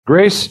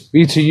Grace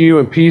be to you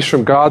and peace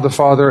from God the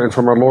Father and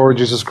from our Lord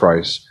Jesus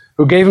Christ,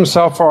 who gave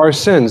himself for our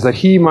sins that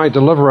he might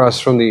deliver us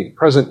from the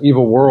present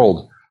evil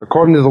world,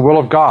 according to the will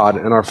of God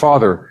and our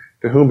Father,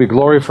 to whom be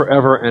glory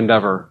forever and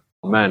ever.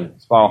 Amen.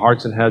 Let's bow our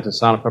hearts and heads in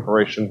silent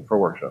preparation for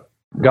worship.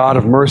 God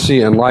of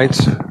mercy and light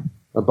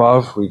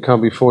above, we come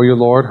before you,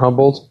 Lord,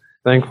 humbled,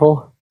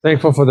 thankful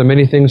for the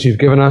many things you've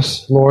given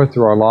us, Lord,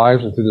 through our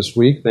lives and through this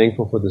week.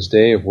 Thankful for this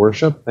day of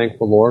worship.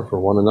 Thankful, Lord, for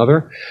one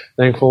another.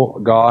 Thankful,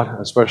 God,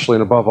 especially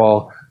and above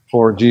all,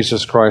 for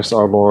Jesus Christ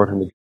our Lord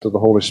and the gift of the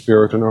Holy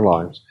Spirit in our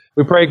lives.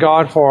 We pray,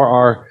 God, for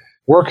our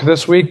work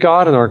this week,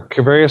 God, and our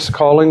various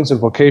callings and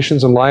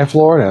vocations in life,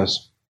 Lord,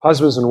 as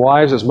husbands and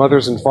wives, as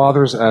mothers and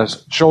fathers,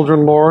 as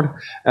children, Lord,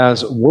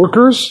 as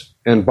workers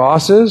and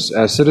bosses,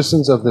 as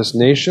citizens of this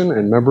nation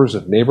and members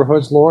of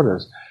neighborhoods, Lord,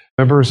 as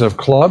members of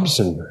clubs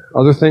and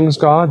other things,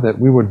 God, that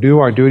we would do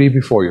our duty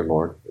before you,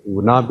 Lord. We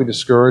would not be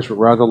discouraged, but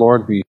rather,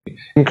 Lord, be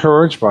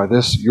encouraged by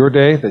this, your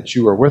day, that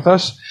you are with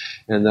us,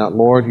 and that,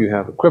 Lord, you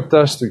have equipped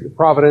us through your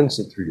providence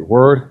and through your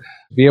word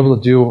to be able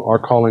to do our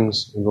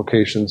callings and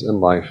vocations in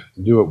life,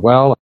 to do it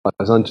well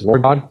as unto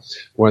Lord God,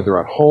 whether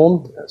at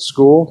home, at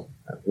school,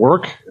 at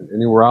work, and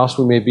anywhere else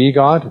we may be,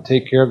 God, to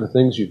take care of the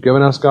things you've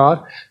given us,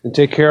 God, and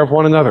take care of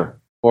one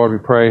another. Lord, we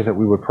pray that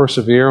we would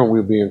persevere and we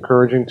would be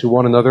encouraging to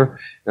one another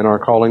in our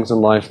callings in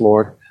life,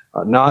 Lord,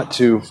 not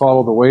to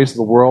follow the ways of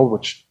the world,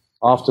 which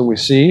often we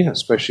see,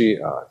 especially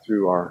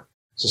through our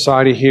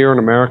society here in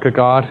America,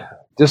 God,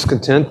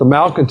 discontent, the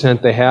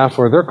malcontent they have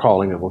for their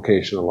calling and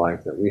vocation in life,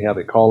 that we have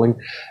a calling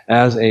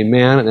as a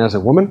man and as a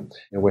woman,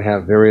 and we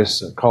have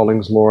various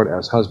callings, Lord,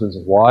 as husbands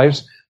and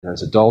wives,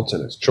 as adults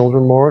and as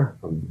children, Lord,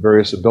 from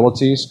various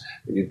abilities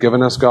that you've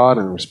given us, God,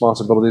 and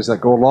responsibilities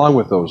that go along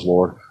with those,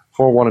 Lord,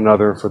 for one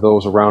another, for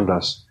those around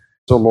us.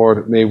 So,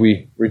 Lord, may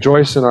we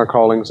rejoice in our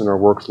callings and our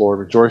works, Lord.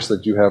 Rejoice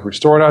that you have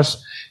restored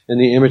us in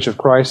the image of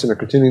Christ and are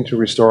continuing to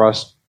restore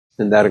us.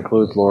 And that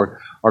includes, Lord,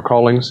 our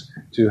callings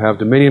to have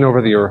dominion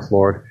over the earth,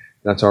 Lord.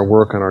 That's our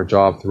work and our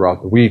job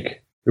throughout the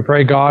week. We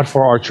pray, God,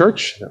 for our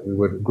church, that we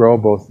would grow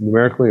both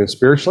numerically and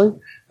spiritually.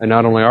 And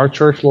not only our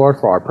church, Lord,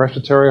 for our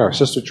presbytery, our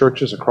sister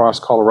churches across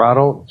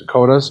Colorado,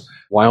 Dakotas,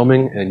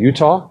 Wyoming, and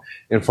Utah,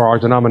 and for our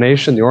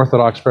denomination, the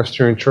Orthodox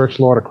Presbyterian Church,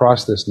 Lord,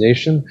 across this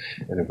nation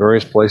and in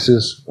various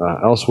places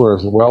elsewhere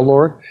as well,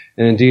 Lord.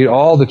 And indeed,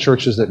 all the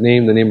churches that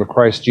name the name of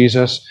Christ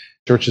Jesus,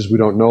 churches we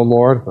don't know,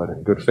 Lord, but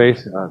in good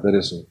faith, that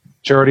is in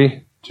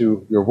charity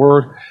to your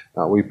word.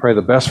 We pray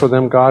the best for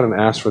them, God, and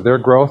ask for their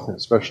growth, and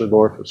especially,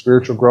 Lord, for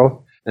spiritual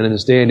growth. And in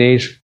this day and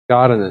age,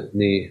 God, in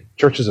the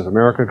churches of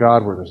America,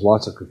 God, where there's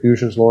lots of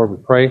confusions, Lord,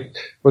 we pray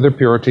for their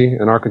purity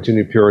and our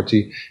continued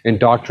purity in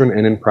doctrine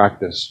and in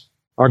practice.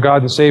 Our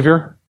God and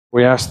Savior,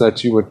 we ask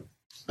that you would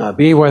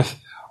be with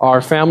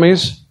our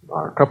families,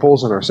 our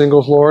couples and our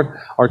singles, Lord,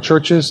 our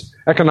churches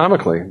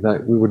economically,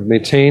 that we would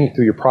maintain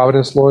through your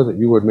providence, Lord, that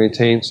you would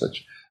maintain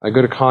such a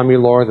good economy,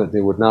 Lord, that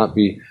they would not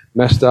be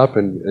messed up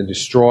and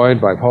destroyed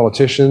by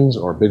politicians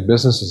or big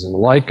businesses and the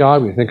like,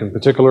 God. We think in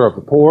particular of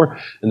the poor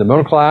and the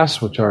middle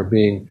class, which are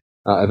being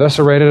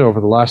eviscerated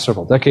over the last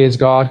several decades,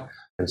 God.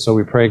 And so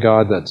we pray,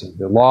 God, that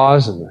the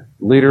laws and the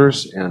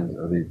leaders and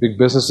the big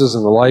businesses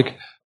and the like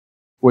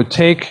would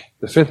take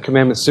the fifth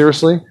commandment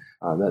seriously,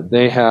 that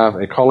they have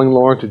a calling,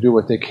 Lord, to do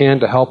what they can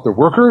to help their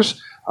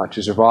workers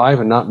to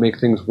survive and not make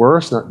things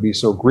worse, not be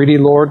so greedy,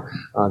 Lord,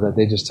 that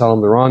they just tell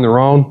them they're on their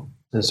own.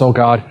 And so,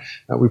 God,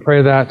 we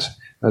pray that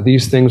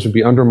these things would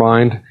be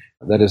undermined,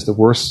 that is, the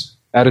worst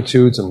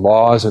attitudes and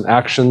laws and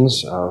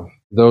actions of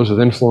those with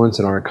influence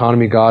in our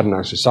economy, God, and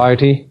our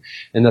society,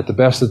 and that the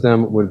best of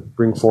them would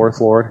bring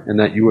forth, Lord, and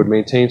that you would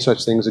maintain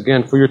such things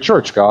again for your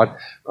church, God.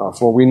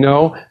 For we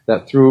know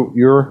that through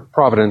your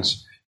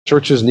providence,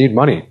 churches need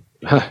money.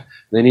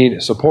 They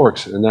need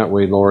support in that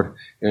way, Lord,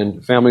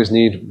 and families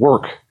need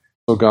work.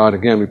 So, God,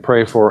 again, we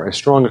pray for a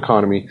strong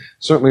economy,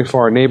 certainly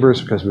for our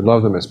neighbors because we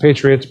love them as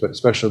patriots, but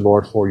especially,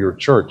 Lord, for your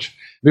church.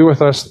 Be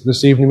with us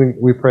this evening,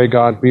 we pray,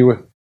 God. Be with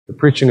the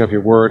preaching of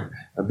your word.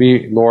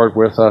 Be, Lord,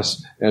 with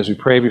us as we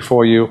pray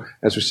before you,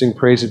 as we sing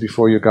praises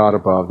before you, God,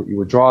 above, that you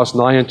would draw us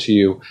nigh unto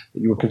you,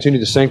 that you would continue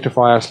to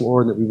sanctify us,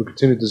 Lord, that we would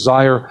continue to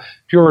desire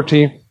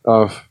purity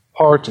of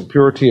heart and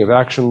purity of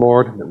action,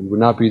 Lord, that we would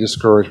not be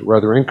discouraged, but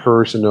rather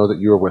encouraged to know that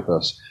you are with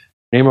us.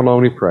 In your name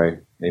alone we pray.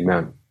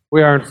 Amen.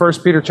 We are in 1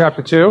 Peter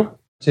chapter 2,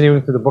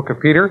 continuing through the book of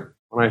Peter.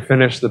 When I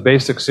finish the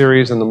basic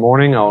series in the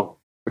morning, I'll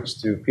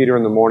switch to Peter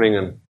in the morning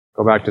and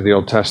go back to the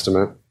Old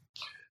Testament.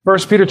 1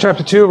 Peter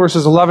chapter 2,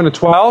 verses 11 to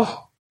 12.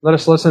 Let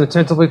us listen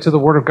attentively to the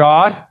word of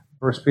God.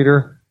 1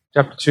 Peter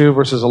chapter 2,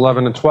 verses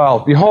 11 and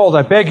 12. Behold,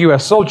 I beg you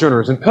as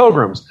sojourners and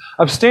pilgrims,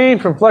 abstain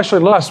from fleshly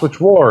lusts which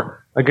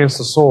war against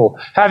the soul,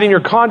 having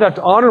your conduct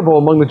honorable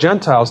among the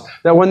Gentiles,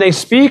 that when they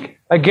speak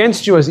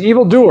against you as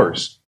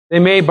evildoers, they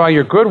may by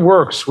your good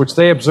works which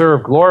they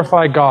observe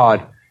glorify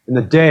God in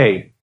the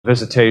day of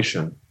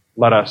visitation.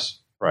 Let us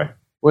pray.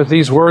 With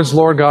these words,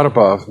 Lord God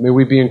above, may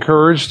we be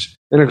encouraged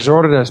and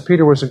exhorted as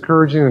Peter was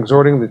encouraging and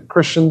exhorting the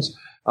Christians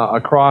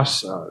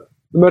across the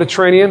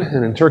Mediterranean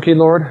and in Turkey,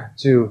 Lord,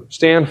 to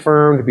stand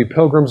firm, to be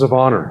pilgrims of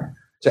honor,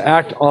 to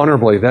act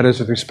honorably, that is,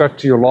 with respect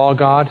to your law,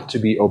 God, to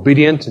be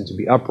obedient and to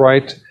be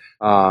upright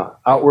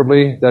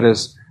outwardly, that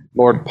is,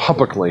 Lord,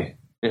 publicly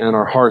in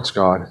our hearts,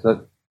 God. That's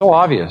so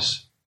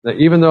obvious that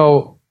even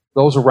though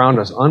those around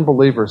us,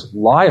 unbelievers,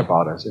 lie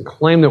about us and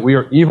claim that we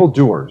are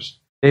evildoers,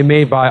 they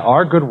may, by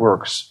our good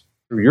works,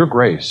 through your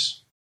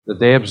grace, that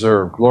they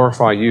observe,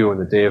 glorify you in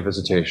the day of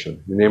visitation.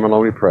 In your name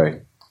alone we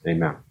pray.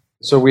 Amen.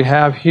 So we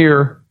have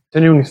here a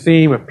continuing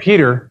theme of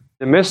Peter,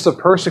 in the midst of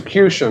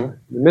persecution,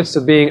 in the midst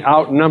of being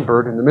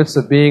outnumbered, in the midst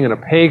of being in a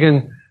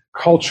pagan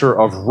culture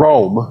of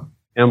Rome,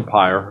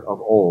 empire of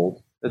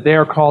old, that they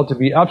are called to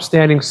be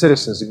upstanding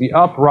citizens, to be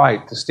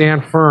upright, to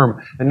stand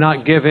firm, and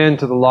not give in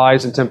to the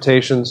lies and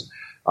temptations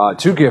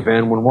to give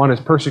in when one is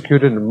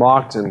persecuted and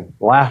mocked and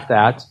laughed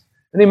at.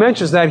 And he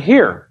mentions that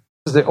here.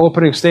 This is the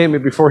opening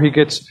statement before he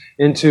gets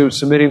into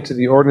submitting to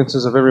the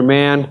ordinances of every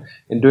man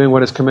and doing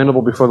what is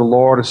commendable before the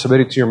Lord and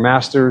submitting to your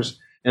masters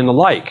and the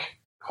like.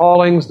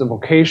 Callings, the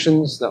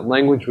vocations, that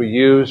language we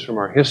use from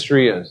our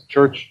history as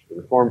church, the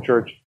Reformed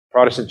Church,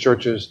 Protestant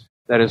churches,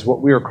 that is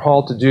what we are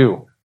called to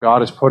do.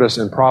 God has put us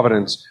in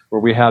providence where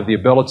we have the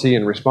ability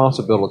and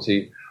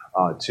responsibility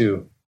to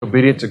be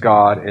obedient to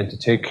God and to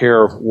take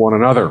care of one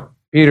another.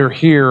 Peter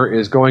here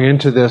is going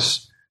into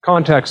this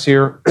context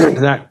here,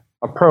 that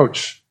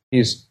approach.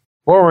 He's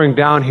lowering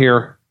down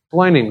here,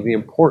 explaining the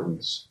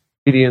importance,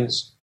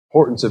 obedience,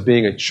 importance of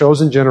being a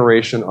chosen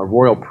generation, a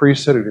royal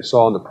priesthood, as we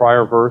saw in the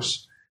prior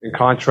verse, in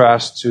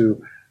contrast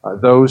to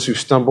those who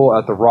stumble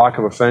at the rock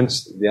of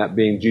offense, that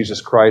being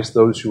Jesus Christ,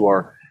 those who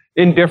are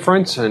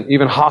indifferent and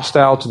even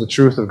hostile to the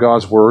truth of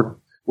God's word.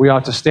 We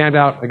ought to stand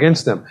out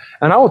against them.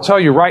 And I will tell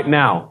you right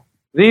now,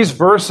 these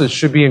verses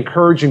should be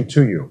encouraging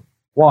to you.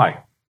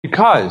 Why?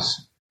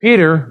 Because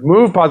Peter,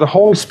 moved by the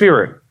Holy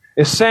Spirit,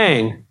 is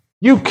saying,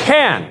 you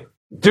can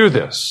do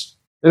this.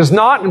 It is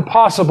not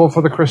impossible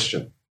for the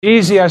Christian.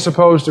 Easy, I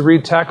suppose, to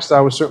read text. I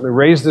was certainly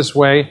raised this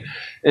way,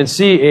 and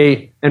see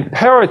a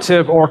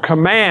imperative or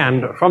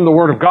command from the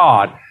Word of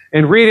God,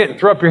 and read it and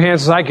throw up your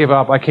hands and say, I give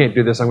up, I can't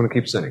do this, I'm going to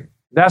keep sinning.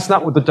 That's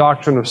not what the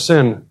doctrine of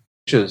sin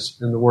teaches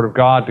in the Word of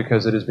God,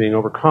 because it is being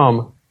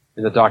overcome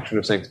in the doctrine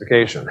of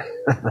sanctification.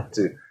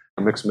 To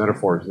mix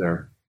metaphors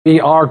there. We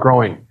are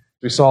growing,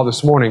 as we saw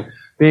this morning,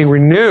 being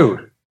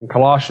renewed in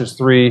Colossians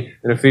 3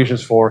 and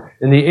Ephesians 4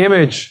 in the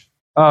image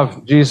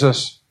of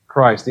Jesus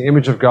Christ, the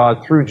image of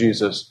God through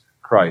Jesus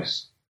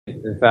Christ.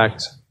 In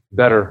fact,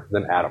 better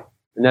than Adam.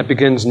 And that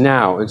begins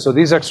now. And so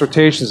these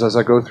exhortations, as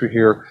I go through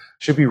here,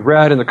 should be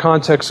read in the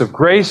context of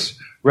grace,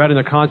 read in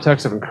the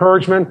context of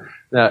encouragement,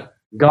 that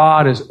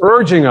God is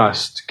urging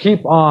us to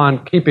keep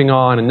on keeping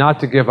on and not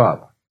to give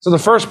up. So the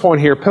first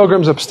point here,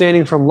 pilgrims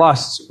abstaining from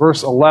lusts,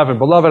 verse 11.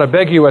 Beloved, I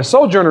beg you as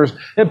sojourners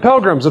and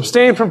pilgrims,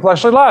 abstain from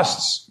fleshly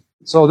lusts.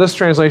 So this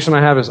translation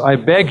I have is, I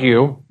beg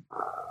you.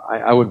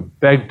 I would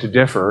beg to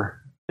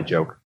differ. A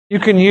joke. You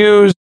can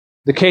use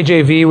the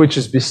KJV, which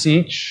is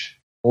beseech,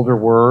 older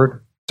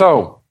word.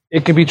 So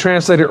it can be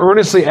translated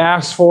earnestly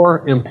ask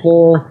for,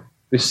 implore,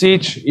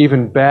 beseech,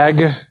 even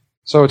beg.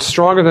 So it's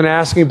stronger than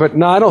asking, but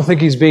no, I don't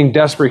think he's being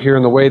desperate here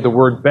in the way the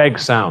word beg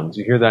sounds.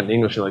 You hear that in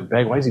English, you're like,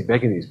 beg? Why is he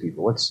begging these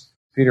people? What's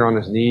Peter on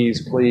his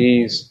knees,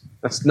 please?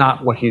 That's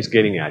not what he's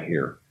getting at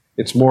here.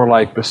 It's more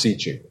like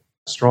beseeching,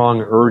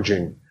 strong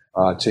urging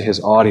to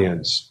his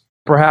audience.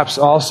 Perhaps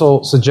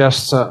also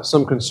suggests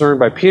some concern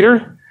by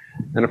Peter.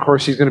 And of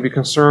course, he's going to be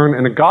concerned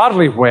in a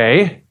godly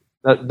way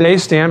that they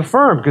stand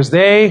firm, because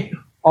they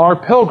are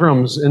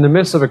pilgrims in the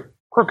midst of a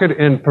crooked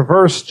and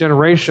perverse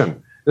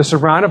generation. They're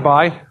surrounded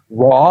by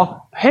raw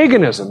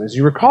paganism, as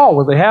you recall,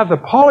 where they have the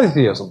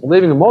polytheism,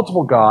 believing in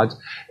multiple gods,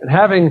 and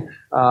having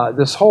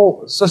this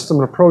whole system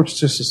and approach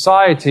to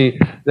society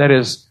that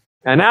is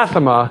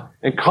anathema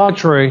and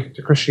contrary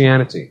to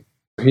Christianity.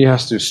 He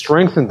has to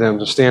strengthen them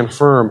to stand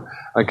firm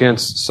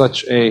against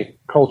such a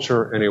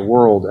culture and a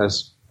world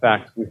as, in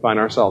fact, we find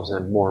ourselves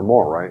in more and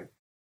more, right?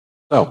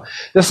 So,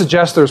 this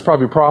suggests there's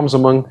probably problems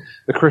among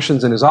the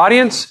Christians in his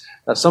audience,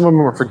 that some of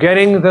them are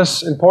forgetting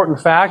this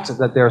important fact,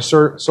 that they are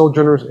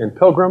sojourners and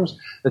pilgrims,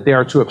 that they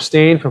are to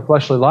abstain from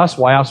fleshly lusts.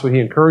 Why else would he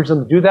encourage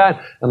them to do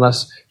that,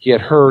 unless he had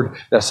heard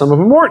that some of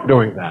them weren't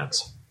doing that?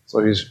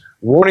 So he's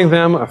warning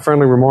them, a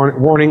friendly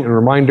warning and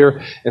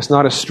reminder. It's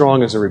not as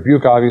strong as a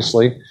rebuke,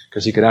 obviously,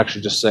 because he could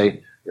actually just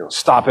say,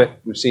 stop it.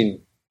 We've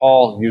seen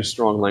Paul use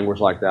strong language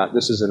like that.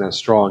 This isn't as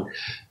strong.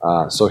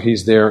 So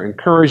he's there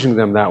encouraging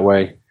them that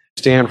way.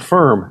 Stand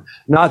firm.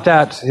 Not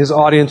that his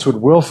audience would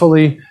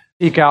willfully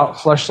seek out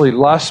fleshly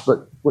lusts,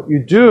 but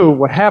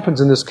what happens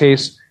in this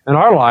case in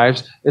our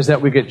lives is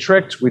that we get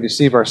tricked, we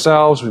deceive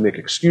ourselves, we make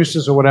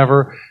excuses or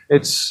whatever.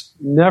 It's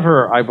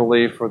never, I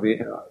believe, for the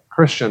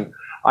Christian,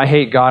 I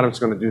hate God, I'm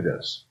just going to do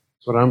this.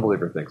 That's what an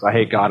unbeliever thinks. I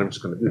hate God, I'm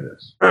just going to do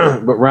this.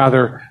 But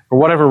rather, for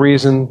whatever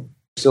reason,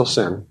 still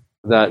sin,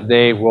 that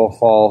they will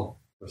fall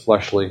to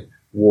fleshly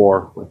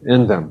war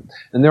within them.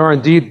 And there are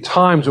indeed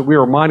times that we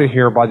are reminded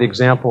here by the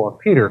example of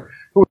Peter,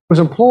 who was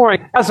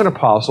imploring as an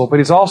apostle, but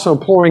he's also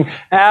imploring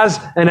as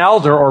an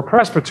elder or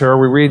presbyter.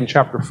 We read in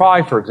chapter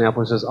 5, for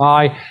example, it says,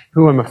 I,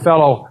 who am a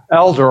fellow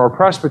elder or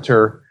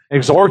presbyter,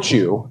 exhort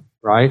you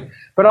right?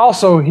 But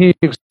also he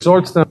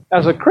exhorts them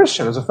as a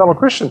Christian, as a fellow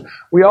Christian.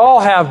 We all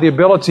have the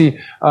ability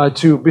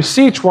to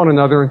beseech one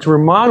another and to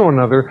remind one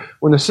another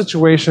when the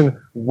situation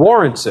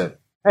warrants it.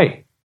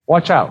 Hey,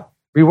 watch out.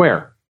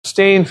 Beware.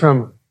 Abstain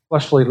from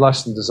fleshly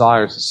lusts and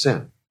desires of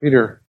sin.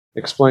 Peter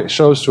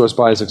shows to us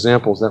by his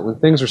examples that when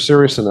things are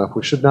serious enough,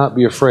 we should not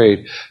be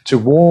afraid to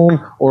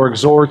warn or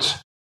exhort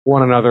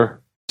one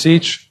another,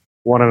 beseech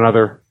one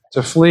another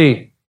to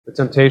flee the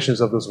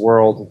temptations of this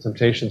world, the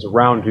temptations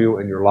around you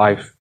in your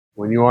life.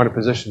 When you are in a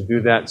position to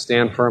do that,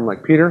 stand firm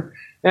like Peter,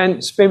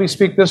 and maybe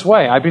speak this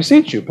way. I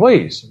beseech you,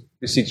 please.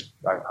 Beseech,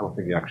 I don't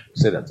think you actually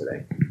say that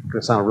today. It's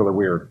going to sound really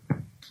weird.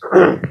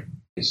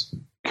 Please,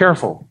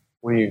 careful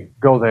when you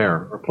go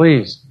there. Or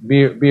please,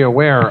 be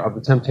aware of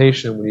the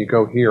temptation when you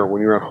go here,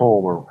 when you're at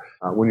home, or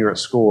when you're at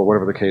school, or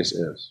whatever the case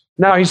is.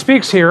 Now, he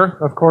speaks here,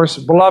 of course,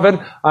 beloved,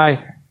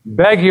 I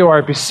beg you, or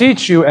I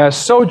beseech you, as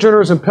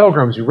sojourners and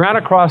pilgrims. You ran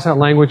across that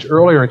language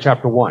earlier in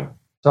chapter 1. It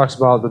talks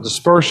about the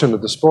dispersion, the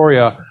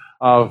diaspora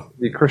of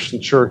the Christian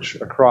church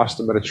across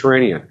the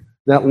Mediterranean.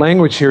 That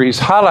language here, he's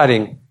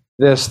highlighting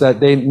this,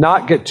 that they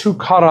not get too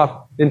caught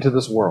up into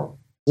this world.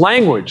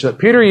 Language that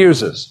Peter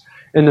uses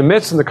in the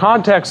midst, in the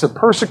context of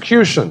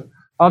persecution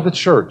of the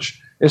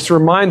church, is to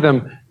remind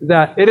them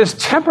that it is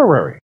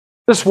temporary.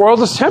 This world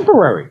is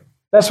temporary.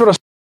 That's what a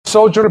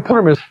sojourner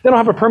pilgrim is. They don't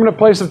have a permanent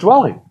place of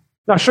dwelling.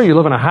 Now, sure, you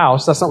live in a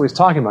house. That's not what he's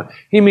talking about.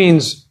 He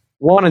means,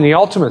 one, in the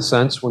ultimate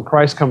sense, when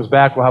Christ comes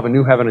back, we'll have a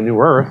new heaven and new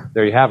earth.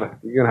 There you have it.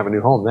 You're going to have a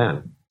new home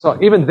then.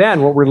 So even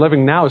then, what we're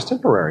living now is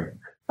temporary.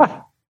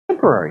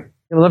 Temporary.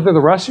 You're going to live there the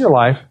rest of your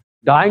life,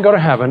 die and go to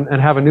heaven,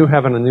 and have a new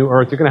heaven and new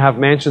earth. You're going to have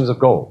mansions of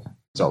gold,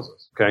 it tells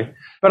us. Okay?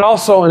 But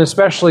also, and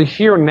especially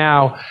here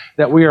now,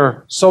 that we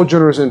are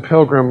sojourners and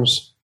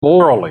pilgrims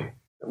morally.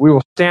 We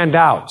will stand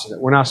out. That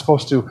we're not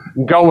supposed to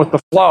go with the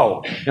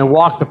flow and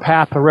walk the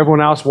path that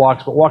everyone else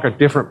walks, but walk a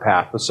different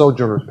path, the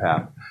sojourner's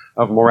path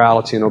of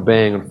morality and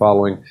obeying and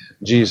following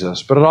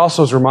Jesus. But it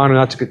also is a reminder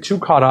not to get too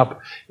caught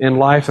up in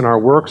life and our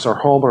works, our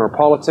home, and our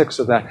politics,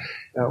 so that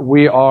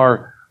we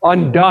are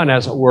undone,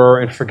 as it were,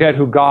 and forget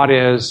who God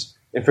is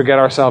and forget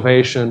our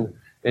salvation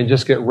and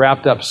just get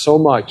wrapped up so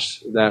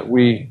much that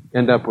we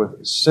end up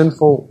with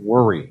sinful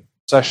worry,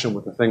 obsession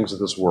with the things of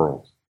this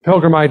world.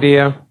 Pilgrim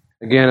idea,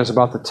 again, is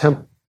about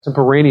the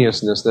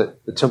temporaneousness, the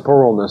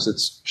temporalness.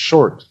 It's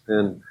short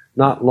and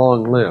not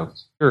long-lived.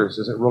 Years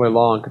isn't really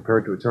long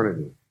compared to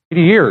eternity.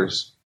 80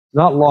 years,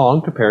 not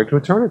long compared to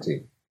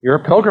eternity. You're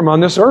a pilgrim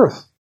on this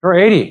earth. You're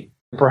 80.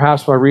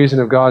 Perhaps by reason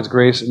of God's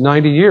grace,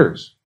 90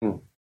 years.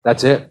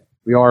 That's it.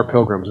 We are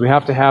pilgrims. We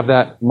have to have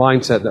that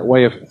mindset, that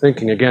way of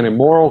thinking. Again, a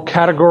moral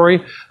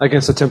category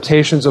against the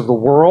temptations of the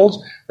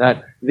world,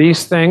 that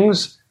these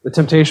things, the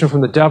temptation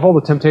from the devil,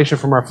 the temptation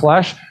from our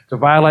flesh to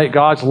violate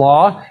God's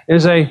law,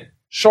 is a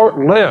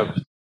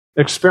short-lived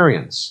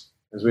experience.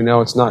 As we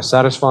know, it's not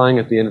satisfying.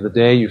 At the end of the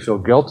day, you feel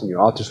guilt, and you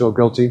ought to feel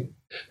guilty.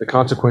 The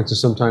consequences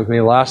sometimes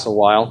may last a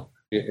while,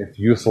 if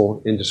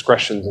youthful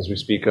indiscretions, as we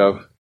speak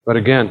of. But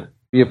again,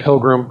 be a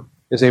pilgrim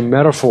is a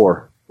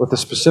metaphor with a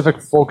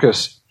specific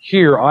focus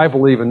here, I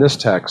believe, in this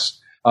text,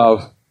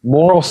 of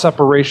moral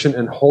separation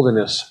and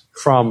holiness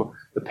from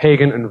the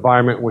pagan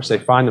environment in which they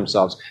find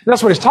themselves. And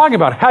that's what he's talking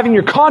about, having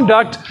your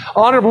conduct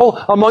honorable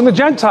among the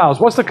Gentiles.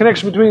 What's the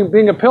connection between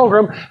being a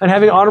pilgrim and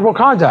having honorable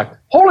conduct?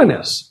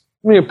 Holiness.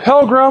 I mean, a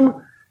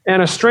pilgrim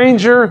and a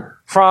stranger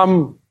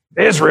from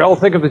Israel,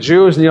 think of the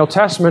Jews in the Old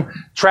Testament,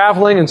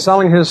 traveling and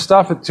selling his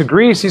stuff to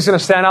Greece. He's going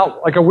to stand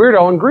out like a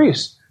weirdo in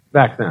Greece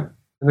back then,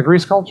 in the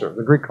Greek culture,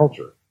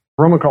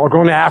 Roman culture, or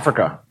going to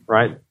Africa,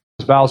 right?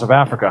 The bowels of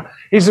Africa.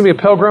 He's going to be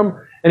a pilgrim,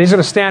 and he's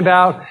going to stand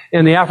out,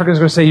 and the African's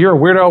going to say, you're a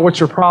weirdo, what's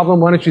your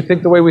problem? Why don't you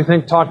think the way we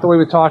think, talk the way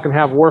we talk, and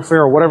have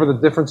warfare, or whatever the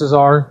differences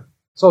are?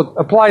 So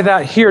apply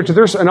that here to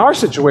this, in our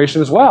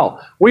situation as well.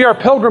 We are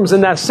pilgrims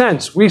in that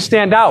sense. We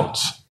stand out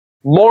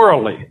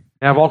morally.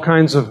 Have all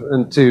kinds of,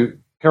 and to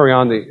carry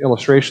on the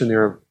illustration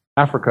there of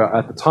Africa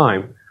at the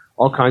time,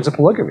 all kinds of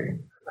polygamy.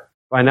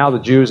 By now, the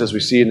Jews, as we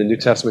see in the New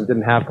Testament,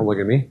 didn't have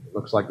polygamy. It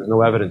looks like there's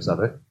no evidence of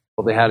it.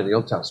 Well, they had it in the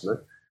Old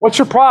Testament. What's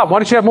your problem? Why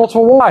don't you have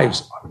multiple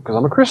wives? Because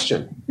I'm a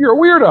Christian. You're a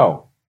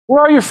weirdo.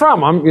 Where are you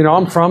from?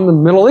 I'm from the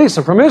Middle East.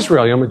 I'm from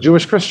Israel. I'm a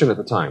Jewish Christian at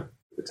the time.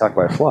 Attacked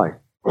by a fly.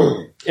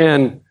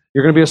 And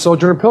you're going to be a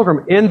sojourner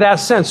pilgrim in that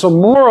sense. So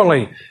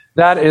morally,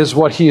 that is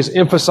what he is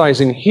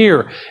emphasizing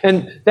here.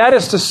 And that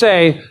is to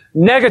say,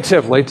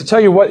 negatively, to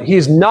tell you what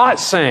he's not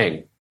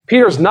saying.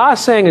 Peter's not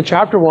saying in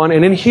chapter 1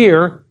 and in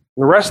here,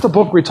 the rest of the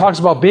book where he talks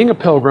about being a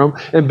pilgrim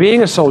and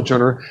being a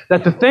sojourner,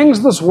 that the things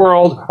of this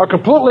world are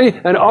completely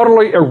and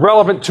utterly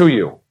irrelevant to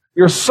you.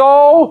 You're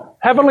so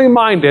heavenly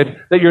minded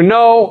that you're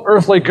no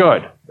earthly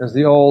good, as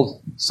the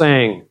old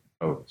saying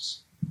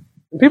goes.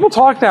 And people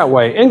talk that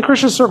way in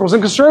Christian circles, in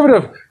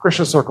conservative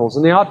Christian circles,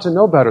 and they ought to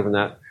know better than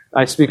that.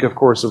 I speak, of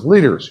course, of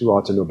leaders who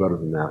ought to know better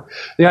than that.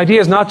 The idea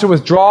is not to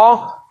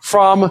withdraw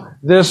from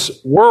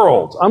this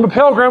world. I'm a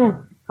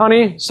pilgrim,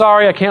 honey.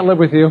 Sorry, I can't live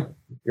with you.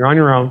 You're on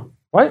your own.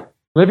 What?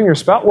 Living your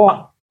spouse?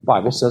 Well, the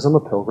Bible says I'm a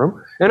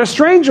pilgrim and a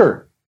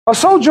stranger, a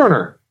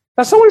sojourner.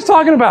 That's not what he's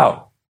talking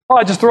about. Oh,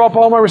 I just throw up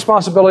all my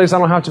responsibilities. I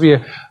don't have to be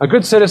a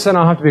good citizen. I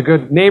don't have to be a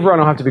good neighbor. I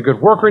don't have to be a good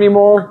worker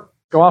anymore.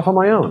 Go off on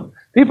my own.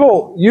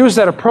 People use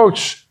that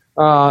approach.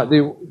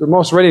 The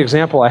most ready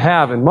example I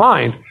have in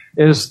mind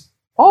is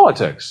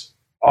politics.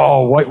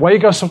 Oh, why you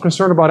guys so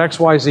concerned about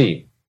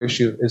XYZ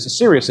issue? It's a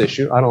serious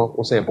issue.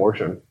 We'll say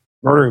abortion,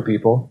 murdering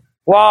people.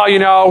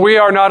 Well, we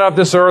are not of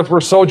this earth.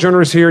 We're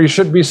sojourners here. You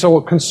shouldn't be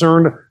so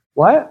concerned.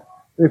 What?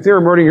 If they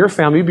were murdering your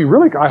family, you'd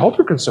be I hope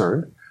you're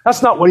concerned.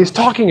 That's not what he's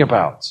talking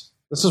about.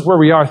 This is where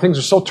we are. Things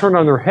are so turned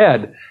on their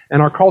head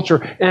in our culture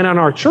and in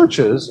our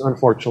churches,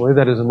 unfortunately,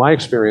 that is in my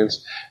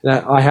experience,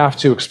 that I have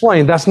to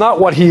explain. That's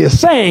not what he is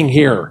saying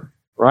here,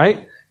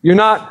 right? You're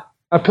not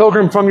a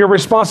pilgrim from your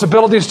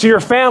responsibilities to your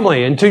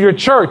family and to your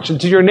church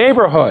and to your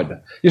neighborhood.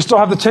 You still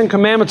have the 10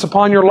 Commandments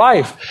upon your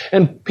life.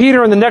 And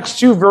Peter in the next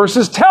 2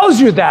 verses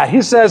tells you that.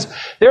 He says,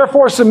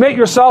 therefore submit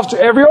yourselves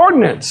to every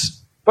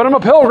ordinance. But I'm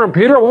a pilgrim,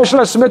 Peter. Why should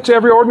I submit to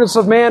every ordinance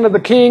of man and the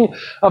king,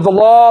 of the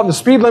law, and the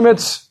speed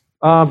limits?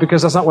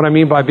 Because that's not what I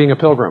mean by being a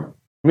pilgrim. What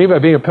I mean by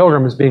being a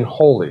pilgrim is being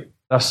holy,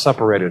 thus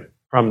separated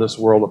from this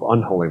world of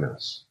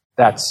unholiness.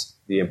 That's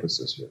the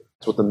emphasis here.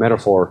 That's what the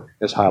metaphor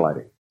is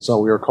highlighting. So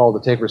we are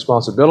called to take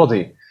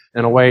responsibility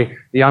in a way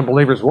the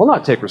unbelievers will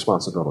not take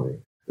responsibility.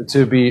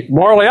 To be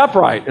morally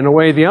upright in a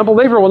way the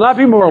unbeliever will not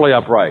be morally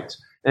upright.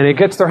 And it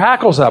gets their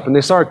hackles up and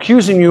they start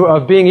accusing you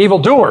of being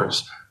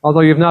evildoers,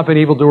 although you've not been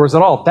evildoers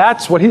at all.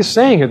 That's what he's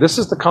saying here. This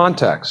is the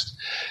context.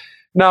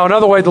 Now,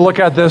 another way to look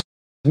at this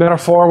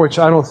metaphor, which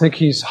I don't think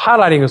he's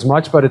highlighting as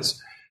much, but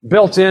it's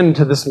built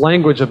into this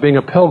language of being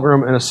a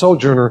pilgrim and a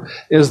sojourner,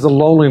 is the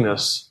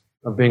loneliness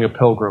of being a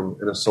pilgrim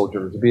and a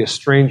sojourner, to be a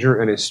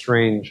stranger in a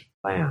strange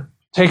land.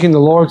 Taking the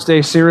Lord's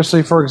Day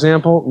seriously, for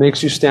example,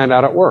 makes you stand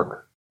out at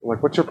work.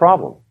 Like, what's your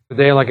problem? A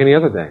day like any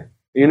other day.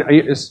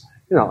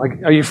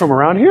 Are you from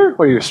around here?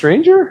 Are you a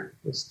stranger?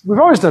 We've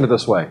always done it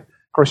this way.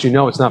 Of course,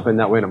 it's not been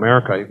that way in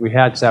America. We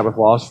had Sabbath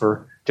laws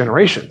for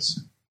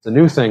generations. It's a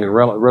new thing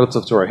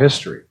relative to our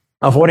history.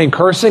 Avoiding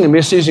cursing and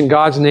misusing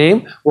God's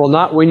name will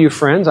not win you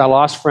friends. I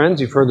lost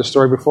friends. You've heard the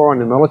story before in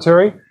the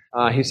military.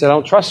 He said, I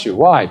don't trust you.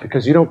 Why?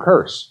 Because you don't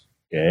curse.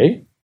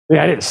 Okay.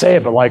 I didn't say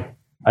it, but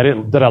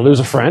did I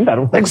lose a friend? I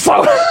don't think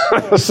so.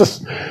 This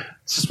is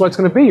what it's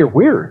going to be. You're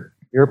weird.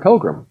 You're a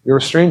pilgrim. You're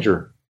a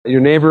stranger.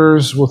 Your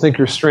neighbors will think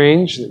you're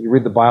strange, that you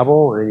read the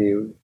Bible and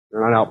you're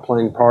not out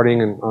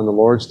partying on the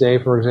Lord's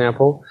Day, for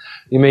example.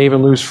 You may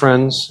even lose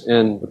friends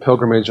in the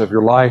pilgrimage of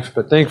your life.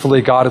 But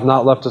thankfully, God has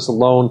not left us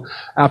alone.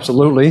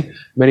 Absolutely.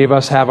 Many of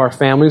us have our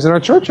families and our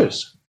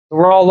churches.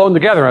 We're all alone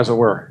together, as it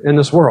were, in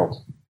this world.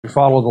 We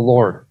follow the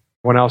Lord.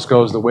 Everyone else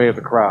goes the way of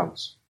the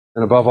crowds.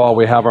 And above all,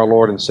 we have our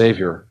Lord and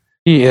Savior.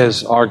 He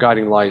is our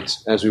guiding light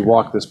as we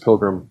walk this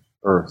pilgrim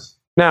earth.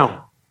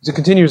 Now, as it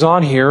continues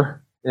on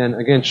here, and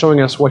again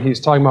showing us what he's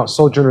talking about,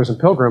 sojourners and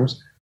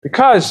pilgrims,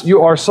 because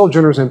you are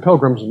sojourners and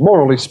pilgrims,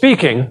 morally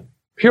speaking,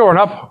 pure and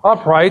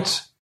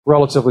upright,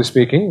 relatively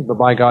speaking, but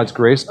by God's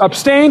grace,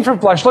 abstain from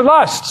fleshly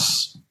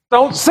lusts.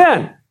 Don't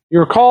sin.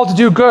 You're called to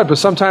do good, but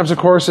sometimes, of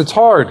course, it's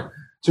hard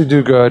to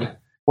do good.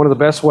 One of the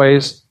best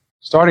ways,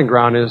 starting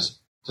ground, is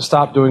to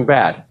stop doing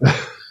bad.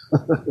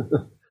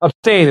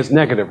 Abstain is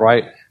negative,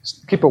 right?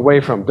 Keep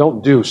away from,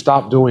 don't do,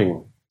 stop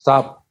doing.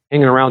 Stop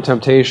hanging around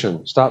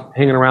temptation. Stop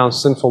hanging around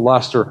sinful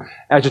lust or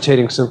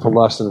agitating sinful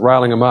lust and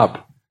riling them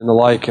up and the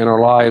like in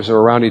our lives or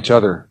around each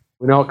other.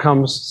 We know it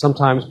comes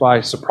sometimes by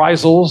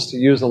surprisals, to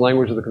use the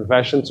language of the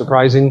confession,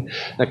 surprising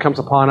that comes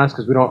upon us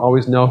because we don't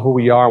always know who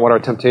we are, what our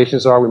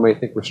temptations are. We may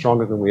think we're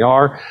stronger than we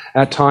are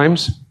at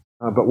times.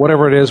 But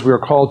whatever it is, we are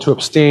called to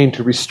abstain,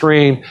 to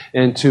restrain,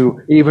 and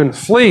to even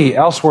flee.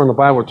 Elsewhere in the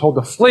Bible, we're told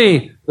to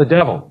flee the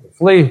devil,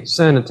 flee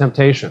sin and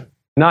temptation,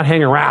 not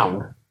hang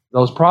around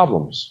those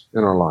problems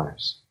in our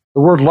lives.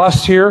 The word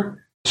lust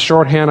here is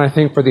shorthand, I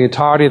think, for the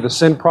entirety of the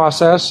sin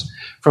process,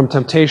 from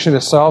temptation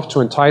itself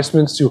to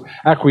enticements to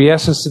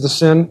acquiescence to the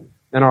sin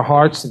in our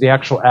hearts to the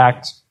actual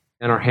act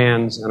in our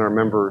hands and our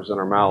members and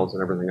our mouths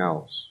and everything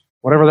else.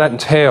 Whatever that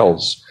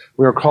entails,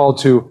 we are called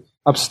to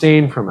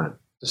abstain from it,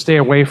 to stay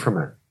away from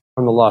it,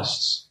 from the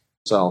lusts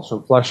themselves,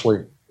 from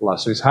fleshly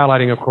lusts. So he's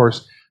highlighting, of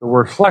course, the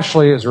word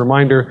fleshly, as a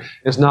reminder,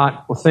 is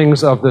not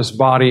things of this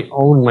body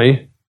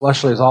only.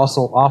 Fleshly is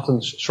also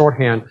often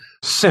shorthand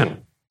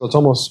sin. So it's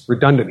almost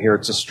redundant here.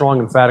 It's a strong,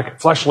 emphatic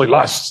fleshly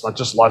lusts, not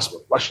just lust,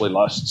 but fleshly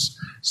lusts.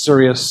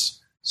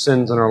 Serious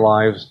sins in our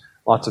lives,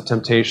 lots of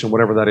temptation,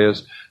 whatever that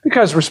is.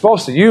 Because we're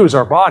supposed to use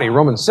our body,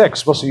 Romans 6,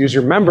 supposed to use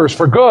your members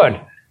for good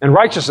and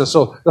righteousness.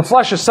 So the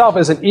flesh itself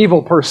isn't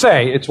evil per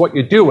se. It's what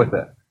you do with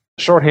it.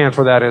 Shorthand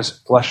for that is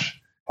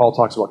flesh. Paul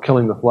talks about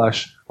killing the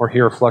flesh, or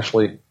here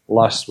fleshly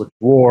lust, which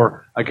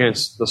war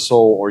against the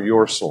soul or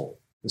your soul.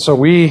 And so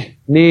we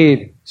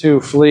need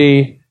to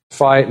flee,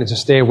 fight, and to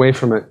stay away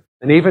from it,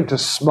 and even to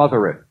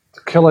smother it,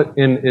 to kill it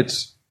in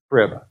its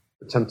crib.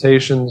 The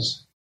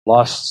temptations,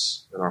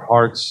 lusts in our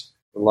hearts,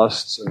 the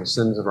lusts and the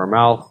sins of our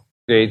mouth,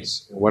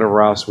 gates, and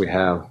whatever else we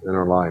have in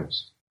our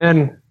lives.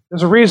 And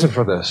there's a reason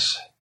for this.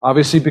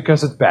 Obviously,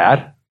 because it's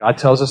bad. God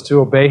tells us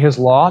to obey His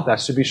law. That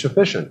should be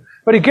sufficient.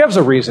 But He gives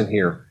a reason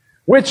here,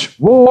 which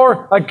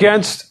war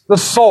against the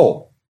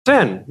soul.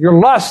 Sin, your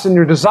lust and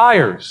your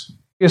desires,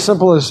 as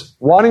simple as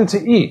wanting to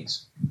eat,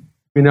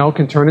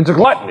 can turn into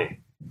gluttony.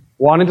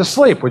 Wanting to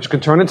sleep, which can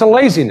turn into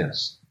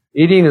laziness.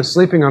 Eating and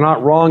sleeping are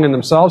not wrong in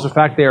themselves. In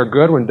fact, they are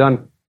good when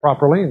done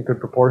properly in good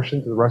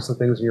proportion to the rest of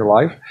the things in your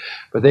life.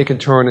 But they can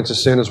turn into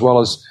sin as well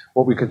as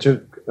what we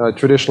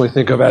traditionally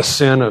think of as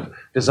sin, of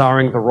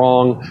desiring the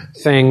wrong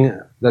thing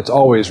that's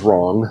always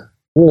wrong.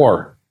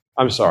 War.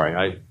 I'm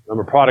sorry, I'm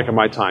a product of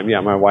my time.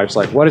 Yeah, my wife's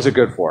like, what is it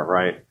good for,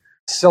 right?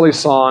 Silly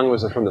song,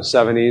 was it from the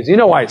 70s? You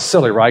know why it's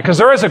silly, right? Because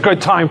there is a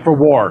good time for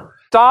war.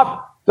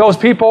 Stop those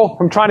people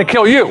from trying to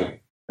kill you.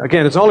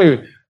 Again, it's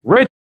only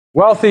rich,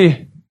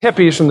 wealthy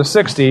hippies from the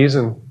 60s,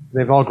 and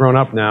they've all grown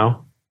up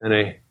now in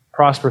a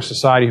prosperous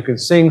society who can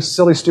sing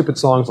silly, stupid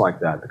songs like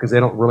that because they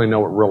don't really know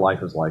what real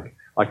life is like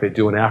they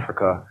do in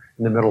Africa,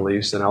 in the Middle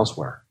East, and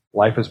elsewhere.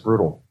 Life is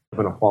brutal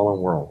in a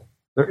fallen world.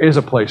 There is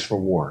a place for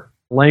war,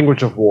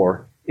 language of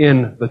war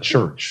in the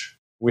church.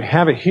 We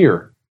have it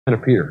here in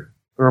Peter.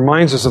 It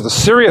reminds us of the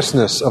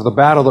seriousness of the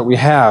battle that we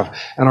have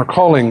and our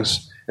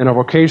callings and our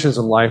vocations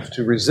in life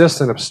to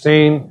resist and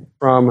abstain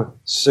from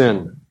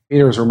sin.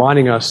 Peter is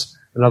reminding us,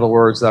 in other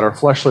words, that our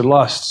fleshly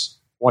lusts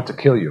want to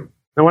kill you.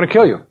 They want to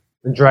kill you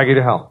and drag you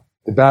to hell.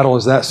 The battle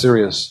is that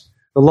serious.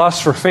 The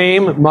lust for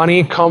fame,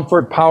 money,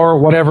 comfort, power,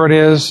 whatever it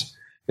is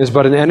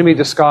but an enemy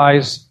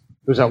disguised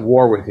who's at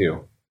war with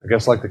you. I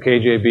guess like the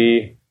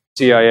KGB,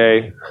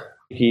 CIA,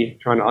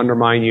 trying to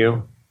undermine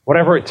you.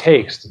 Whatever it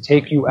takes to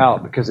take you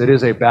out, because it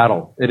is a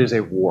battle. It is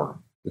a war.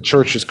 The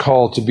church is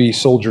called to be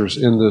soldiers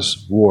in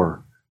this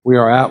war. We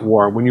are at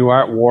war. When you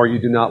are at war, you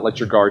do not let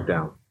your guard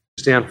down.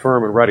 Stand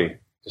firm and ready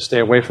to stay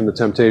away from the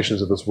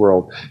temptations of this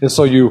world. And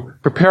so you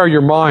prepare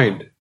your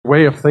mind,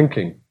 way of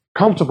thinking,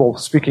 comfortable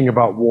speaking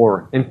about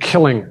war and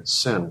killing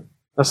sin.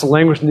 That's the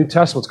language in the New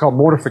Testament. It's called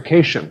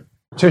mortification.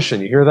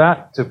 Mortification, you hear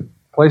that? To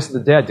place the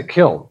dead, to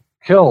kill.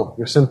 Kill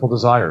your sinful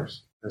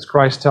desires. As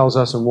Christ tells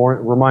us and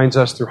reminds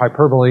us through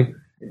hyperbole,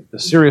 the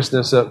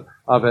seriousness of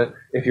it,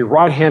 if your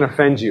right hand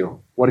offends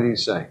you, what did he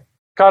say?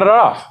 Cut it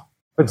off.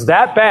 If it's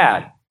that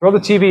bad, throw the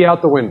TV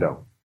out the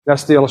window.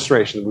 That's the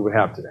illustration that we would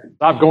have today.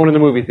 Stop going to the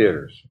movie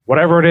theaters.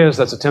 Whatever it is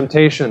that's a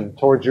temptation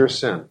towards your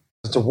sin.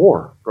 It's a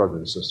war,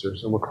 brothers and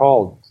sisters, and we're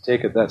called to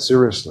take it that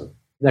seriously.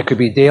 That could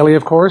be daily,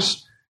 of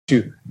course,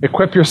 to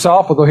equip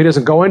yourself, although he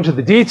doesn't go into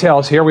the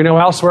details here. We know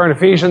elsewhere in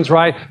Ephesians,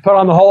 right? Put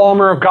on the whole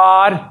armor of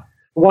God.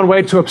 One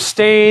way to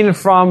abstain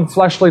from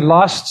fleshly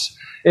lusts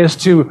is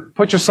to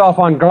put yourself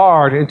on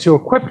guard and to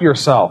equip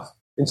yourself.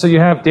 And so you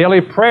have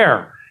daily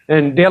prayer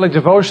and daily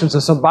devotions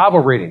and some Bible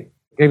reading.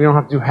 Again, you don't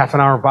have to do half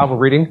an hour of Bible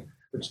reading,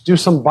 but do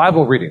some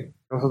Bible reading.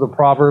 Go through the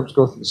Proverbs,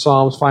 go through the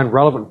Psalms, find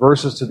relevant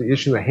verses to the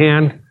issue at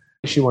hand,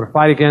 issue you want to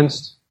fight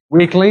against.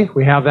 Weekly,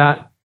 we have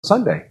that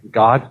Sunday.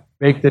 God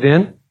baked it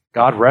in.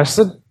 God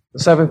rested the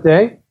seventh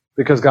day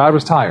because God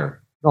was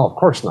tired. No, of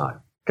course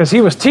not. Because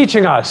he was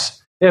teaching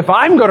us, if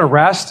I'm going to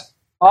rest,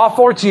 a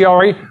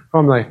fortiori,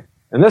 from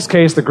in this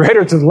case, the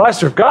greater to the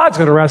lesser, if God's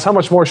going to rest, how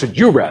much more should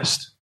you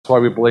rest? That's why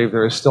we believe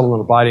there is still an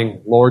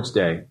abiding Lord's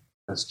Day.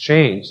 That's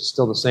changed. It's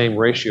still the same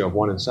ratio of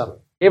 1 and 7.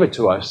 He gave it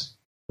to us,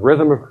 the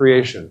rhythm of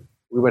creation.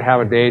 We would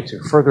have a day to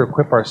further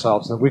equip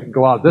ourselves so that we could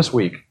go out this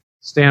week,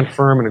 stand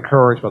firm and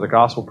encouraged by the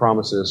gospel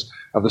promises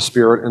of the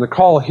Spirit and the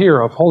call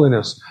here of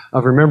holiness,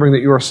 of remembering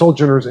that you are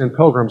sojourners and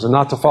pilgrims and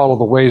not to follow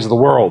the ways of the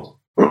world.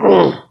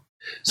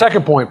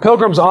 Second point,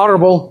 pilgrims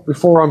honorable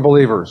before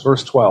unbelievers.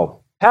 Verse 12.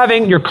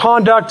 Having your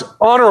conduct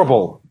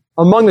honorable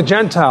among the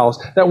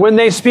Gentiles, that when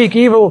they speak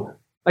evil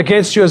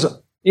against you as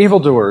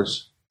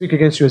evildoers,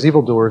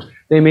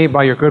 they may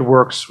by your good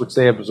works, which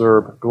they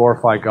observe,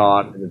 glorify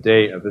God in the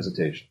day of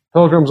visitation.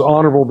 Pilgrims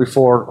honorable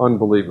before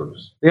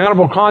unbelievers. The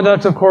honorable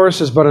conduct, of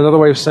course, is but another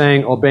way of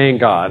saying obeying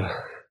God.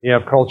 You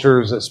have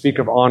cultures that speak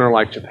of honor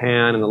like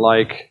Japan and the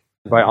like.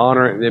 By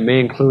honor, they may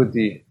include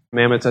the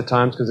commandments at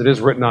times because it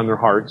is written on their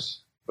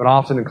hearts, but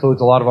often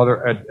includes a lot of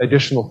other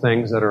additional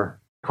things that are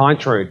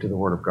contrary to the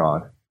Word of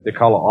God. They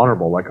call it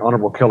honorable, like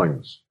honorable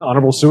killings.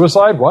 Honorable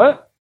suicide?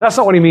 What? That's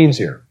not what he means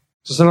here.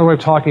 It's just another way of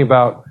talking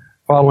about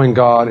following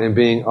God and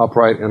being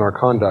upright in our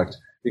conduct,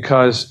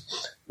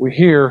 because we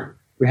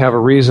have a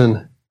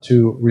reason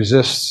to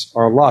resist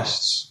our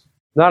lusts.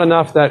 Not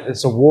enough that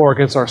it's a war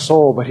against our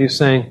soul, but he's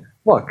saying,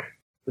 look,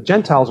 the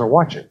Gentiles are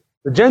watching.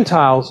 The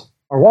Gentiles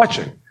are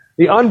watching.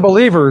 The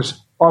unbelievers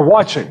are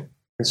watching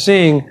and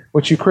seeing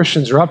what you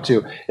Christians are up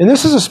to. And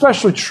this is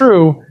especially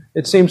true,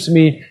 it seems to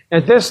me,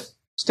 at this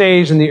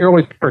stage in the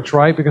early church,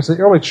 right? Because the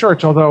early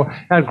church, although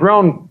had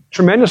grown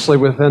tremendously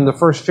within the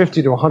first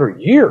 50 to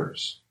 100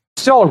 years,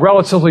 still a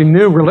relatively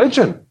new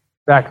religion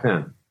back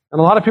then. And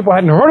a lot of people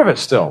hadn't heard of it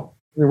still.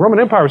 The Roman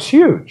Empire was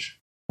huge.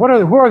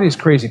 Who are these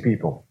crazy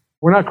people?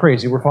 We're not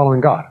crazy. We're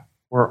following God.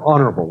 We're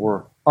honorable.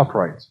 We're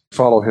upright.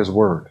 Follow his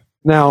word.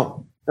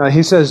 Now,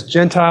 he says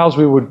Gentiles,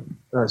 we would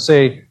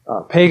say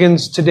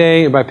pagans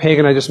today. And by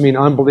pagan, I just mean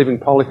unbelieving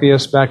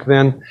polytheists back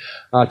then.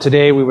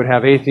 Today, we would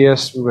have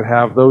atheists. We would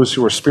have those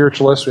who are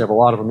spiritualists. We have a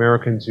lot of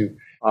Americans who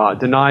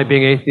deny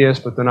being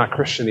atheists, but they're not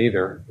Christian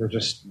either. They're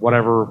just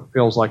whatever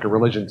feels like a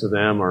religion to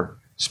them or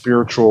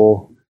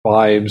spiritual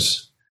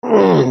vibes.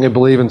 they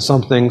believe in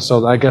something,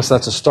 so I guess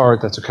that's a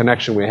start. That's a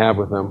connection we have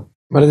with them.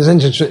 But it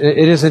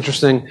is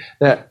interesting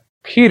that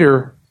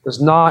Peter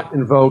does not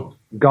invoke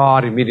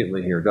God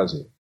immediately here, does he?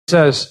 He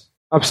says,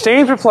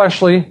 abstain from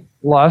fleshly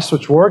lusts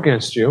which war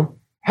against you,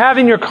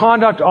 having your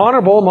conduct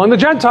honorable among the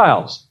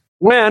Gentiles.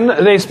 When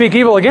they speak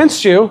evil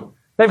against you,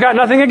 they've got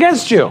nothing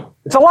against you.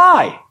 It's a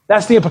lie.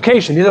 That's the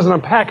implication. He doesn't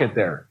unpack it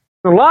there.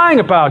 They're lying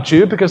about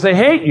you because they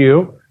hate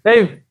you.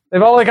 They've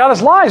all they got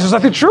is lies. There's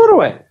nothing true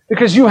to it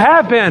because you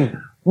have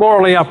been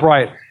morally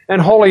upright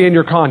and holy in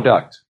your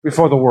conduct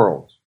before the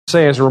world.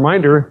 Say as a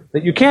reminder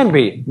that you can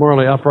be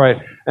morally upright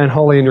and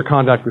holy in your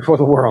conduct before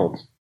the world.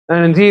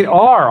 And indeed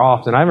are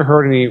often. I haven't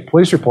heard any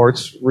police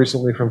reports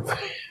recently from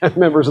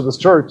members of this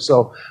church,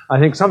 so I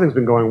think something's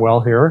been going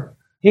well here.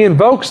 He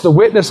invokes the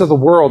witness of the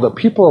world that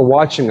people are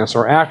watching us,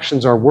 our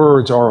actions, our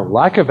words, our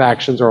lack of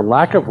actions, our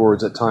lack of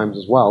words at times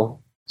as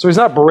well. So he's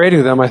not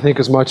berating them, I think,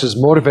 as much as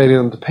motivating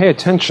them to pay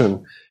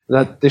attention,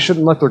 that they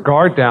shouldn't let their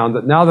guard down,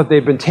 that now that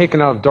they've been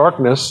taken out of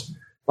darkness,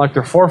 like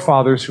their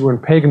forefathers who were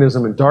in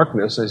paganism and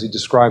darkness, as he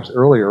describes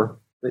earlier,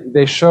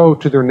 they show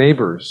to their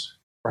neighbors,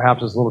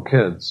 perhaps as little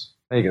kids,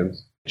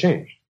 pagans,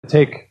 change.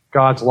 Take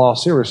God's law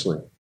seriously,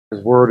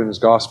 His word and His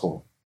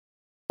gospel.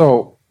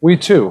 So we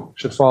too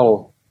should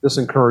follow this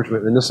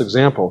encouragement and this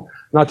example,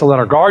 not to let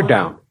our guard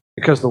down,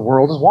 because the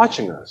world is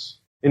watching us.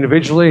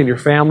 Individually, in your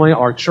family,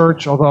 our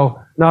church, although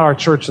not our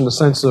church in the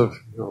sense of,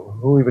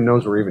 who even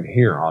knows we're even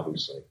here,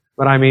 obviously.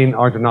 But I mean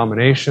our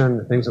denomination,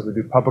 the things that we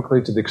do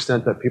publicly, to the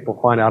extent that people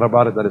find out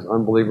about it, that is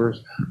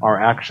unbelievers,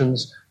 our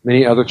actions,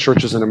 many other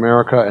churches in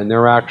America and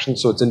their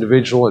actions, so it's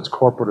individual, it's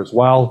corporate as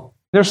well.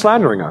 They're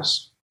slandering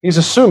us. He's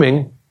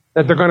assuming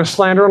that they're going to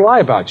slander and lie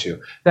about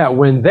you. That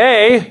when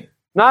they,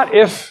 not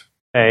if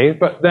they,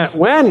 but that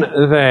when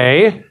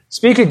they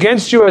speak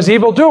against you as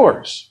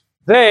evildoers,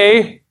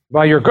 they,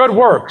 by your good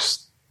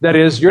works, that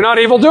is, you're not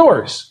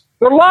evildoers.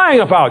 They're lying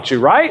about you,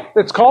 right?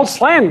 It's called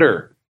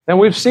slander. And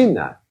we've seen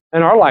that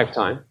in our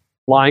lifetime,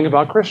 lying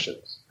about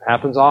Christians. It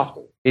happens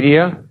often.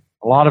 Media,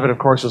 a lot of it, of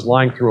course, is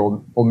lying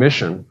through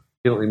omission,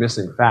 completely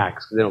missing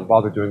facts, because they don't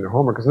bother doing their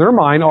homework. Because in their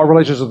mind, all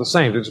religions are the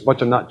same. They're just a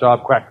bunch of nut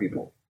job quack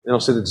people. They don't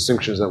see the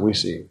distinctions that we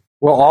see.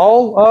 Will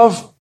all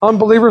of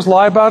unbelievers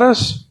lie about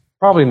us?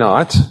 Probably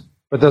not.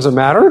 But does it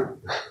matter?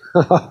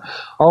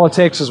 All it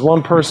takes is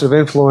one person of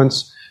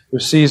influence who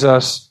sees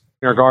us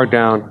in our guard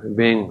down and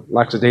being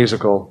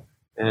lackadaisical,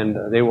 and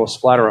they will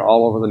splatter it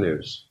all over the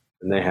news.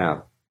 And they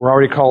have. We're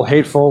already called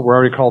hateful. We're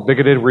already called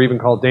bigoted. We're even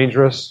called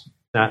dangerous.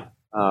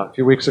 A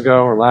few weeks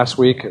ago or last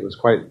week, it was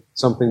quite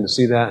something to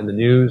see that in the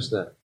news,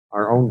 that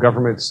our own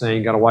government's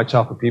saying, got to watch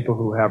out for people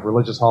who have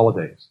religious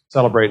holidays,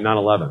 celebrate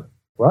 9/11.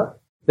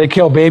 What? They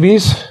kill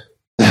babies,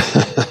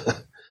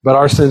 but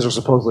our sins are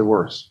supposedly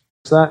worse.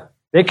 What's that?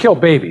 They kill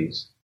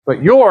babies,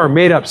 but your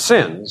made-up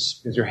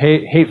sins, because you're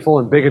hateful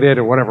and bigoted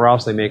or whatever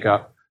else they make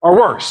up, are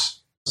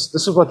worse.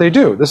 This is what they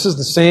do. This is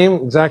the same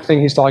exact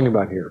thing he's talking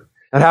about here.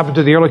 That happened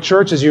to the early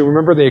church. As you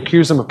remember, they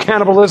accused them of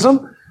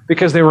cannibalism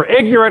because they were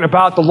ignorant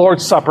about the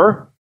Lord's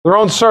Supper. Their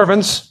own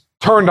servants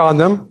turned on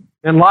them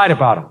and lied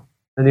about them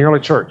in the early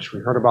church. We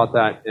heard about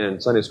that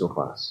in Sunday school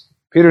class.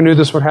 Peter knew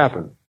this would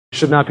happen. He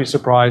should not be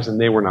surprised,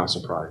 and they were not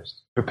surprised.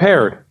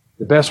 Prepared.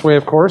 The best way,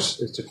 of course,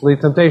 is to flee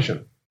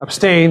temptation.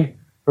 Abstain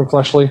from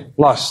fleshly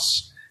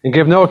lusts, and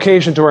give no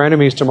occasion to our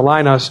enemies to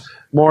malign us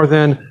more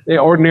than they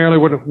ordinarily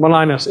would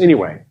malign us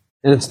anyway.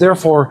 And it's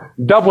therefore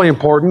doubly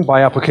important,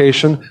 by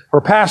application, for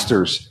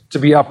pastors to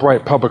be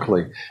upright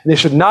publicly. And they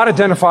should not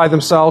identify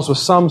themselves with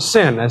some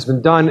sin as has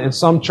been done in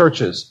some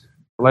churches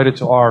related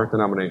to our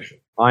denomination.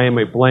 I am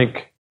a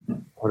blank,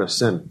 put a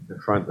sin in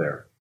front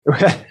there.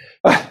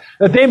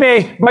 That they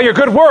may, by your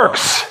good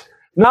works,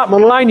 not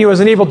malign you as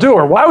an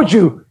evildoer. Why would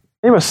you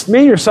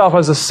name yourself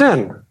as a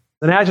sin,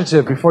 an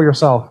adjective before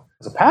yourself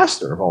as a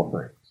pastor of all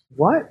things?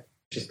 What?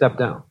 You step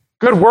down.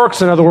 Good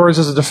works, in other words,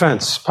 is a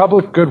defense.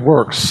 Public good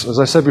works. As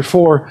I said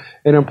before,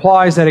 it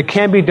implies that it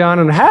can be done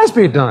and has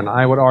been done,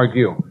 I would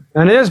argue.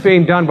 And it is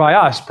being done by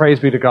us, praise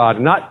be to God,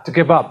 and not to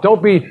give up.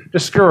 Don't be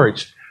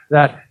discouraged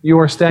that you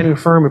are standing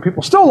firm and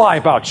people still lie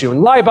about you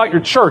and lie about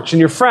your church and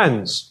your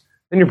friends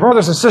and your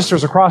brothers and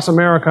sisters across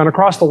America and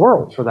across the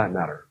world, for that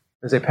matter,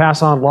 as they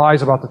pass on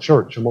lies about the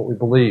church and what we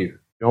believe,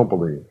 don't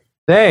believe.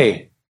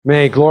 They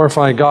may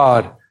glorify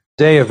God,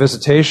 day of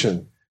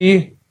visitation.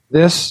 See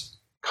this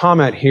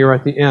comment here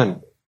at the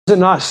end. Is it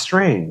not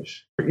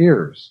strange for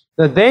ears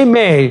that they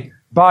may,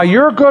 by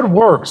your good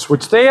works,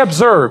 which they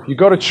observe, you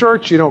go to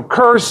church, you don't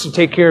curse, you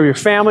take care of your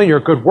family, you're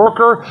a good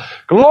worker,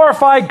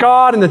 glorify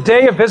God in the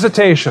day of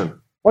visitation.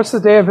 What's the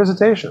day of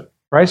visitation?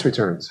 Christ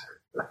returns.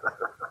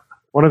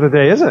 What other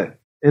day is it?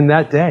 In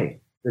that day,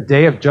 the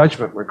day of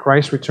judgment, when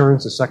Christ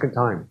returns the second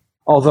time.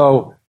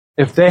 Although,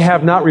 if they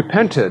have not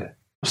repented, they'll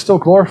still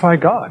glorify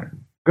God.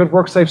 Good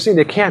works they've seen,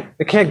 they can't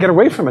get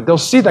away from it. They'll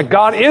see that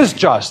God is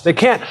just. They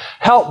can't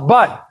help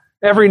but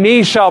every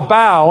knee shall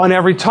bow and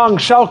every tongue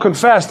shall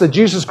confess that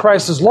Jesus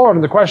Christ is Lord.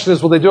 And the question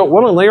is, will they do it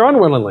willingly or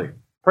unwillingly?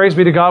 Praise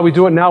be to God, we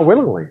do it now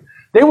willingly.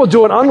 They will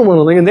do it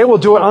unwillingly, and they will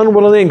do it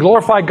unwillingly and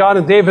glorify God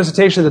in the day of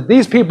visitation that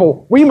these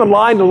people we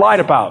maligned and lied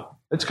about.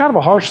 It's kind of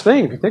a harsh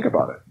thing if you think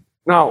about it.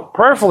 Now,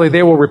 prayerfully,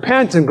 they will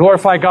repent and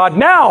glorify God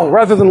now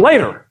rather than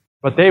later.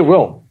 But they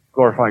will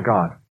glorify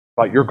God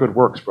about your good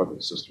works, brothers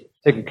and sisters.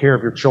 Taking care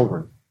of your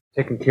children,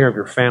 taking care of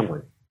your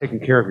family, taking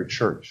care of your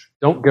church.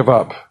 Don't give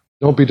up.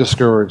 Don't be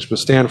discouraged, but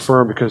stand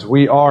firm, because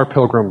we are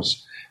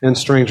pilgrims and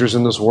strangers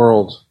in this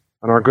world.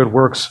 And our good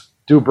works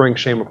do bring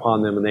shame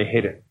upon them, and they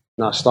hate it.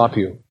 Not stop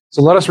you.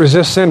 So let us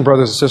resist sin,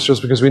 brothers and sisters,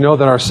 because we know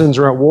that our sins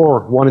are at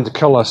war, wanting to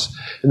kill us,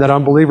 and that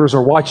unbelievers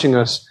are watching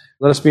us.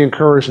 Let us be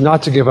encouraged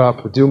not to give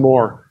up, but do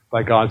more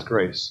by God's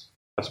grace.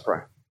 Let's pray.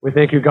 We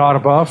thank you, God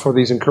above, for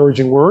these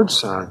encouraging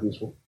words, these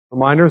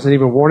reminders and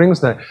even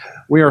warnings that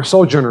we are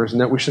sojourners and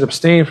that we should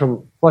abstain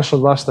from fleshly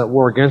lusts that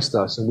war against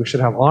us, and we should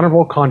have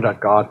honorable conduct,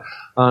 God,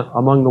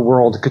 among the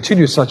world, to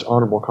continue such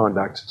honorable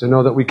conduct, to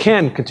know that we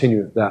can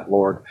continue that,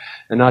 Lord,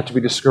 and not to be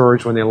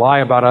discouraged when they lie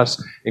about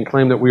us and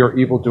claim that we are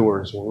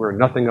evildoers when we are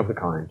nothing of the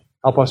kind.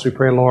 Help us, we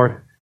pray, Lord,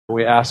 and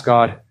we ask,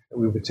 God, that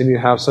we continue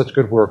to have such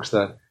good works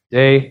that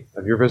day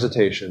of your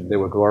visitation they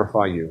will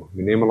glorify you. In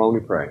your name alone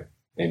we pray.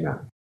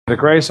 Amen. The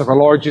grace of our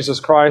Lord Jesus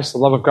Christ, the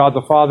love of God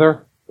the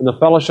Father, and the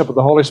fellowship of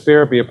the Holy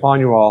Spirit be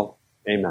upon you all.